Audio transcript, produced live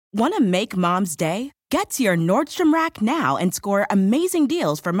Want to make Mom's day? Get to your Nordstrom Rack now and score amazing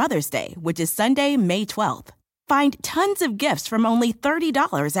deals for Mother's Day, which is Sunday, May 12th. Find tons of gifts from only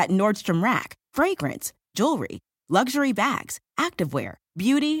 $30 at Nordstrom Rack. Fragrance, jewelry, luxury bags, activewear,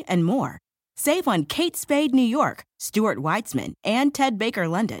 beauty, and more. Save on Kate Spade New York, Stuart Weitzman, and Ted Baker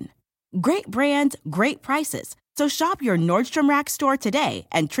London. Great brands, great prices. So shop your Nordstrom Rack store today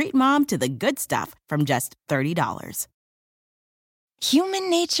and treat Mom to the good stuff from just $30. Human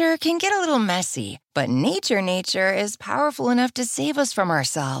nature can get a little messy, but nature is powerful enough to save us from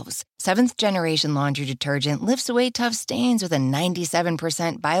ourselves. Seventh Generation laundry detergent lifts away tough stains with a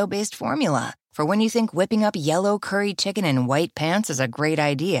 97% bio-based formula. For when you think whipping up yellow curry chicken in white pants is a great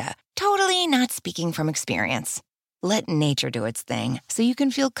idea. Totally not speaking from experience. Let nature do its thing so you can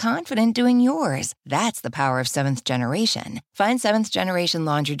feel confident doing yours. That's the power of Seventh Generation. Find Seventh Generation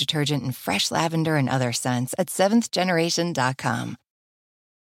laundry detergent in fresh lavender and other scents at seventhgeneration.com.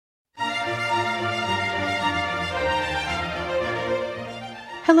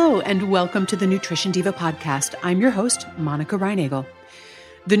 Hello, and welcome to the Nutrition Diva podcast. I'm your host, Monica Reinagel.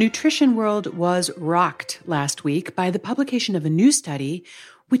 The nutrition world was rocked last week by the publication of a new study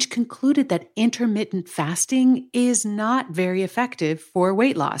which concluded that intermittent fasting is not very effective for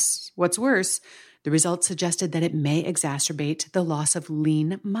weight loss. What's worse, the results suggested that it may exacerbate the loss of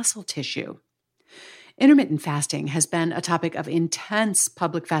lean muscle tissue. Intermittent fasting has been a topic of intense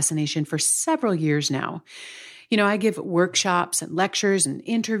public fascination for several years now. I give workshops and lectures and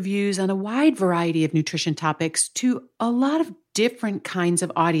interviews on a wide variety of nutrition topics to a lot of different kinds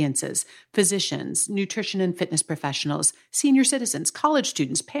of audiences: physicians, nutrition and fitness professionals, senior citizens, college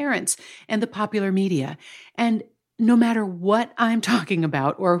students, parents, and the popular media. And no matter what I'm talking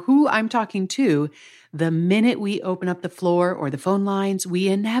about or who I'm talking to, the minute we open up the floor or the phone lines, we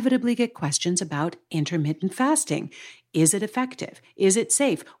inevitably get questions about intermittent fasting. Is it effective? Is it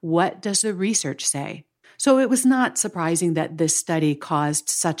safe? What does the research say? So it was not surprising that this study caused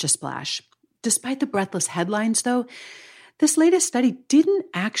such a splash. Despite the breathless headlines, though, this latest study didn't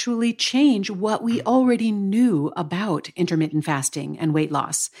actually change what we already knew about intermittent fasting and weight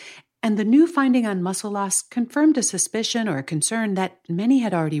loss. And the new finding on muscle loss confirmed a suspicion or a concern that many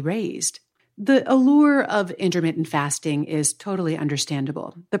had already raised. The allure of intermittent fasting is totally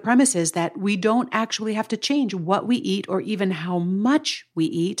understandable. The premise is that we don't actually have to change what we eat or even how much we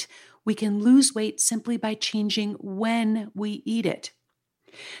eat. We can lose weight simply by changing when we eat it.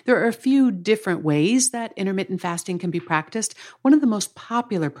 There are a few different ways that intermittent fasting can be practiced. One of the most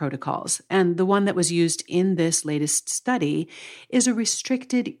popular protocols, and the one that was used in this latest study, is a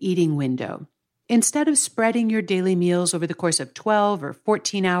restricted eating window. Instead of spreading your daily meals over the course of 12 or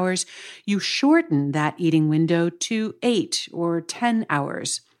 14 hours, you shorten that eating window to 8 or 10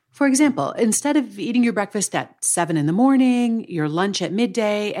 hours. For example, instead of eating your breakfast at 7 in the morning, your lunch at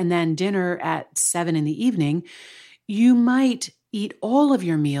midday, and then dinner at 7 in the evening, you might eat all of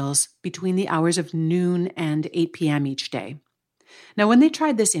your meals between the hours of noon and 8 p.m. each day. Now, when they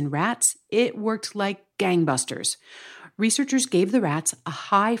tried this in rats, it worked like gangbusters. Researchers gave the rats a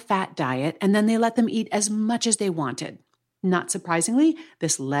high-fat diet, and then they let them eat as much as they wanted. Not surprisingly,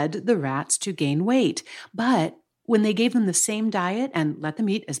 this led the rats to gain weight. But when they gave them the same diet and let them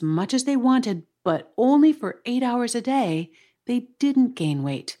eat as much as they wanted, but only for 8 hours a day, they didn't gain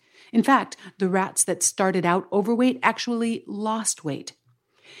weight. In fact, the rats that started out overweight actually lost weight.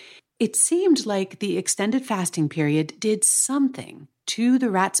 It seemed like the extended fasting period did something to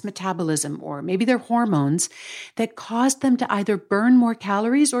the rats' metabolism, or maybe their hormones, that caused them to either burn more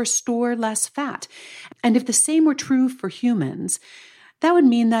calories or store less fat. And if the same were true for humans, that would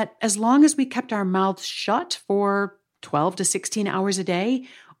mean that as long as we kept our mouths shut for 12 to 16 hours a day,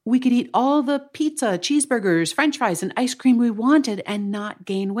 we could eat all the pizza, cheeseburgers, French fries, and ice cream we wanted and not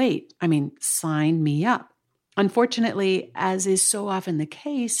gain weight. I mean, sign me up. Unfortunately, as is so often the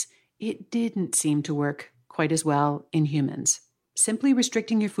case, it didn't seem to work quite as well in humans. Simply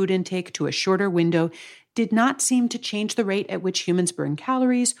restricting your food intake to a shorter window did not seem to change the rate at which humans burn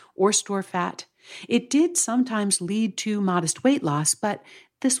calories or store fat. It did sometimes lead to modest weight loss, but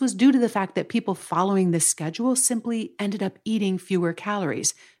this was due to the fact that people following this schedule simply ended up eating fewer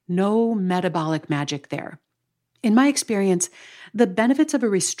calories. No metabolic magic there. In my experience, the benefits of a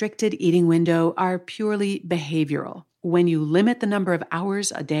restricted eating window are purely behavioral. When you limit the number of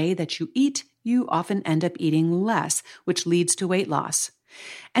hours a day that you eat, you often end up eating less, which leads to weight loss.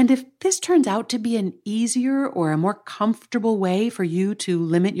 And if this turns out to be an easier or a more comfortable way for you to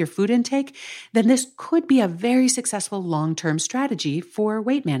limit your food intake, then this could be a very successful long-term strategy for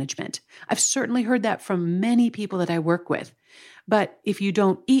weight management. I've certainly heard that from many people that I work with. But if you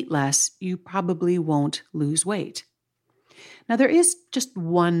don't eat less, you probably won't lose weight. Now, there is just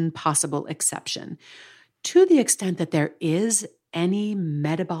one possible exception. To the extent that there is any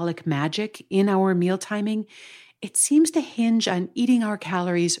metabolic magic in our meal timing, it seems to hinge on eating our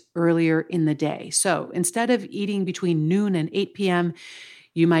calories earlier in the day. So instead of eating between noon and 8 p.m.,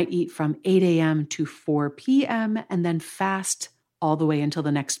 you might eat from 8 a.m. to 4 p.m. and then fast all the way until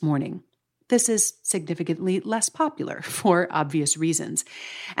the next morning. This is significantly less popular for obvious reasons.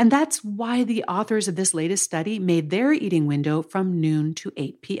 And that's why the authors of this latest study made their eating window from noon to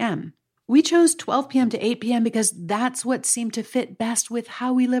 8 p.m. We chose 12 p.m. to 8 p.m. because that's what seemed to fit best with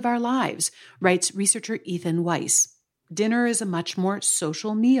how we live our lives, writes researcher Ethan Weiss. Dinner is a much more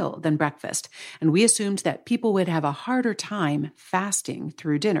social meal than breakfast, and we assumed that people would have a harder time fasting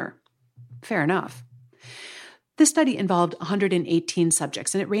through dinner. Fair enough. This study involved 118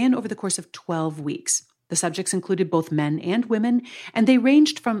 subjects, and it ran over the course of 12 weeks. The subjects included both men and women, and they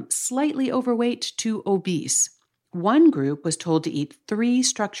ranged from slightly overweight to obese. One group was told to eat 3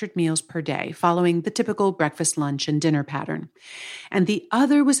 structured meals per day, following the typical breakfast, lunch, and dinner pattern. And the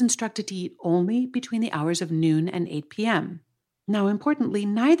other was instructed to eat only between the hours of noon and 8 p.m. Now, importantly,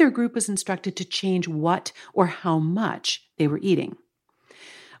 neither group was instructed to change what or how much they were eating.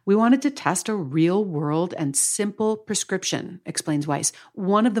 We wanted to test a real-world and simple prescription, explains Weiss.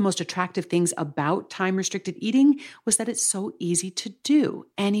 One of the most attractive things about time-restricted eating was that it's so easy to do.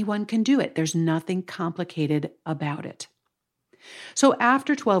 Anyone can do it. There's nothing complicated about it. So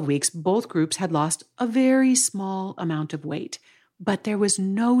after 12 weeks, both groups had lost a very small amount of weight, but there was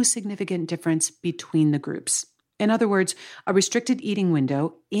no significant difference between the groups. In other words, a restricted eating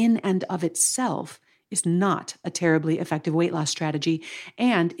window in and of itself is not a terribly effective weight loss strategy,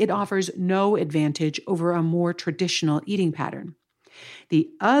 and it offers no advantage over a more traditional eating pattern. The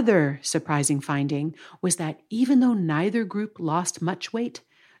other surprising finding was that even though neither group lost much weight,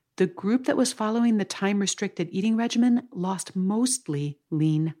 the group that was following the time-restricted eating regimen lost mostly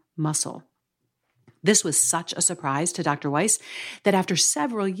lean muscle. This was such a surprise to Dr. Weiss that after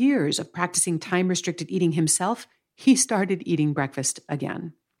several years of practicing time-restricted eating himself, he started eating breakfast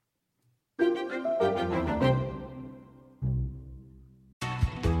again.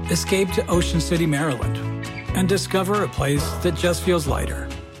 Escape to Ocean City, Maryland, and discover a place that just feels lighter,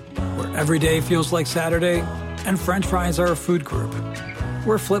 where every day feels like Saturday and French fries are a food group,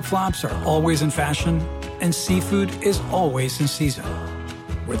 where flip-flops are always in fashion and seafood is always in season,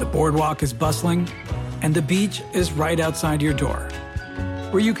 where the boardwalk is bustling and the beach is right outside your door,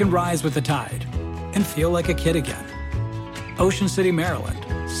 where you can rise with the tide and feel like a kid again. Ocean City, Maryland,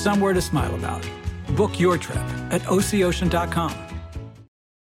 somewhere to smile about. Book your trip at OCOcean.com.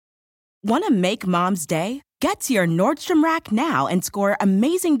 Want to make Mom's Day? Get to your Nordstrom Rack now and score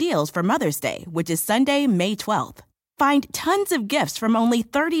amazing deals for Mother's Day, which is Sunday, May 12th. Find tons of gifts from only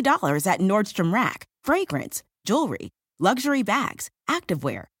 $30 at Nordstrom Rack. Fragrance, jewelry, luxury bags,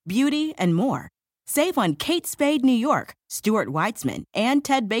 activewear, beauty, and more. Save on Kate Spade New York, Stuart Weitzman, and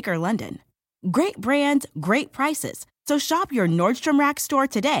Ted Baker London. Great brands, great prices. So shop your Nordstrom Rack store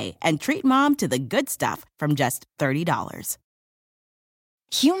today and treat Mom to the good stuff from just $30.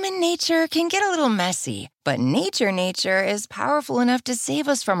 Human nature can get a little messy, but nature is powerful enough to save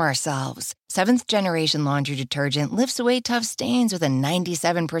us from ourselves. Seventh Generation Laundry Detergent lifts away tough stains with a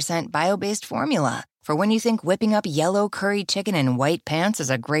 97% bio-based formula. For when you think whipping up yellow curry chicken in white pants is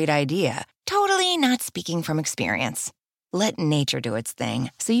a great idea. Totally not speaking from experience. Let nature do its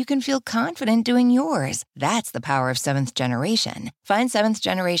thing so you can feel confident doing yours. That's the power of Seventh Generation. Find Seventh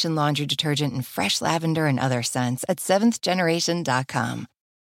Generation Laundry Detergent in fresh lavender and other scents at seventhgeneration.com.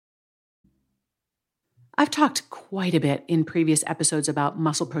 I've talked quite a bit in previous episodes about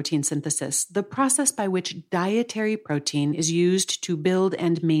muscle protein synthesis, the process by which dietary protein is used to build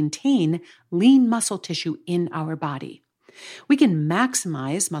and maintain lean muscle tissue in our body. We can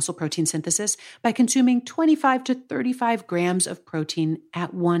maximize muscle protein synthesis by consuming 25 to 35 grams of protein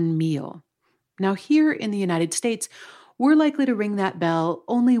at one meal. Now, here in the United States, we're likely to ring that bell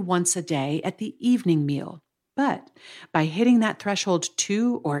only once a day at the evening meal. But by hitting that threshold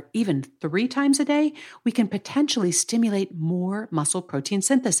 2 or even 3 times a day, we can potentially stimulate more muscle protein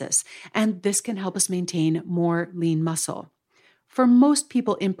synthesis, and this can help us maintain more lean muscle. For most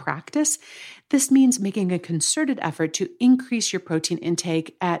people in practice, this means making a concerted effort to increase your protein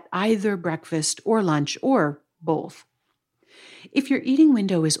intake at either breakfast or lunch or both. If your eating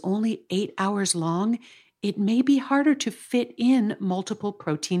window is only 8 hours long, it may be harder to fit in multiple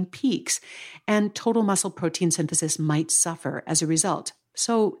protein peaks, and total muscle protein synthesis might suffer as a result.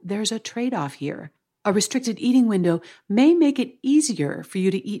 So there's a trade-off here. A restricted eating window may make it easier for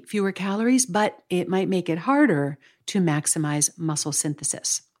you to eat fewer calories, but it might make it harder to maximize muscle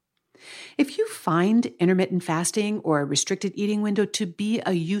synthesis. If you find intermittent fasting or a restricted eating window to be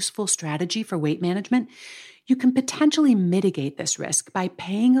a useful strategy for weight management, you can potentially mitigate this risk by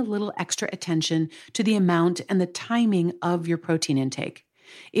paying a little extra attention to the amount and the timing of your protein intake.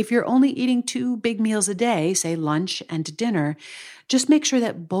 If you're only eating 2 big meals a day, say lunch and dinner, just make sure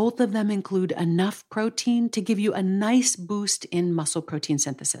that both of them include enough protein to give you a nice boost in muscle protein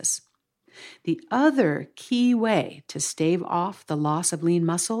synthesis. The other key way to stave off the loss of lean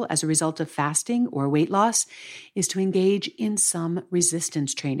muscle as a result of fasting or weight loss is to engage in some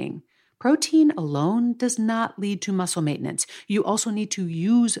resistance training. Protein alone does not lead to muscle maintenance. You also need to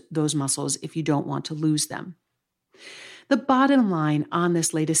use those muscles if you don't want to lose them. The bottom line on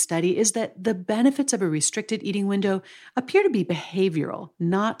this latest study is that the benefits of a restricted eating window appear to be behavioral,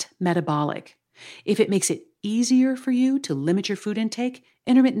 not metabolic. If it makes it easier for you to limit your food intake,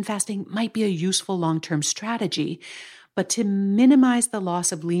 intermittent fasting might be a useful long-term strategy. But to minimize the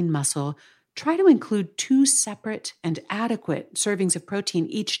loss of lean muscle, try to include 2 separate and adequate servings of protein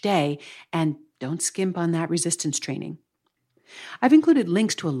each day, and don't skimp on that resistance training. I've included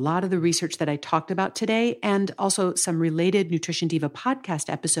links to a lot of the research that I talked about today and also some related Nutrition Diva podcast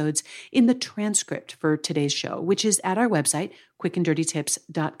episodes in the transcript for today's show, which is at our website,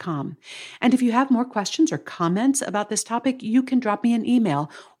 quickanddirtytips.com. And if you have more questions or comments about this topic, you can drop me an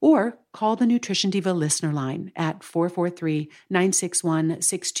email or call the Nutrition Diva listener line at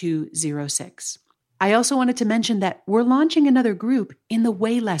 443-961-6206. I also wanted to mention that we're launching another group in the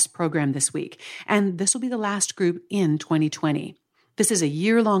Way Less program this week, and this will be the last group in 2020. This is a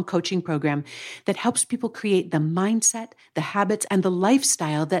year-long coaching program that helps people create the mindset, the habits, and the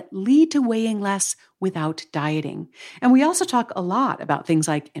lifestyle that lead to weighing less without dieting. And we also talk a lot about things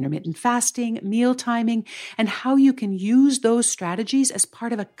like intermittent fasting, meal timing, and how you can use those strategies as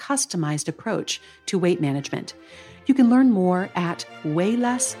part of a customized approach to weight management. You can learn more at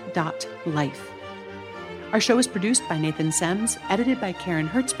wayless.life. Our show is produced by Nathan Sems, edited by Karen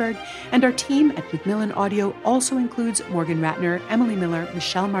Hertzberg, and our team at Macmillan Audio also includes Morgan Ratner, Emily Miller,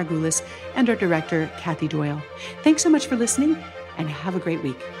 Michelle Margulis, and our director, Kathy Doyle. Thanks so much for listening, and have a great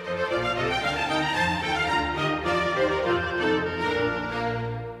week.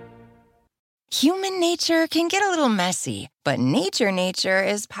 Human nature can get a little messy, but nature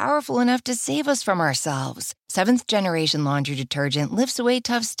is powerful enough to save us from ourselves. 7th Generation Laundry Detergent lifts away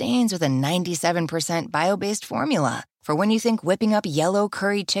tough stains with a 97% bio-based formula. For when you think whipping up yellow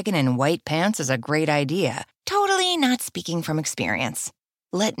curry chicken in white pants is a great idea. Totally not speaking from experience.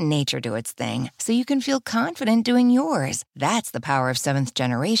 Let nature do its thing so you can feel confident doing yours. That's the power of 7th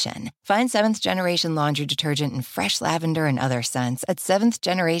Generation. Find 7th Generation Laundry Detergent in fresh lavender and other scents at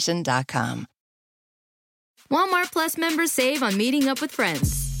 7thgeneration.com. Walmart Plus members save on meeting up with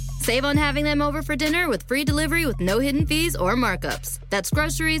friends. Save on having them over for dinner with free delivery with no hidden fees or markups. That's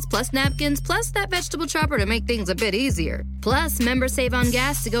groceries, plus napkins, plus that vegetable chopper to make things a bit easier. Plus, members save on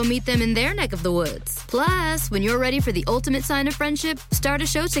gas to go meet them in their neck of the woods. Plus, when you're ready for the ultimate sign of friendship, start a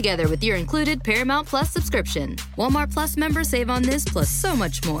show together with your included Paramount Plus subscription. Walmart Plus members save on this plus so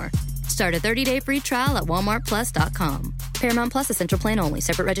much more. Start a 30-day free trial at walmartplus.com. Paramount Plus Essential Plan only.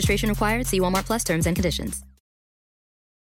 Separate registration required. See Walmart Plus terms and conditions.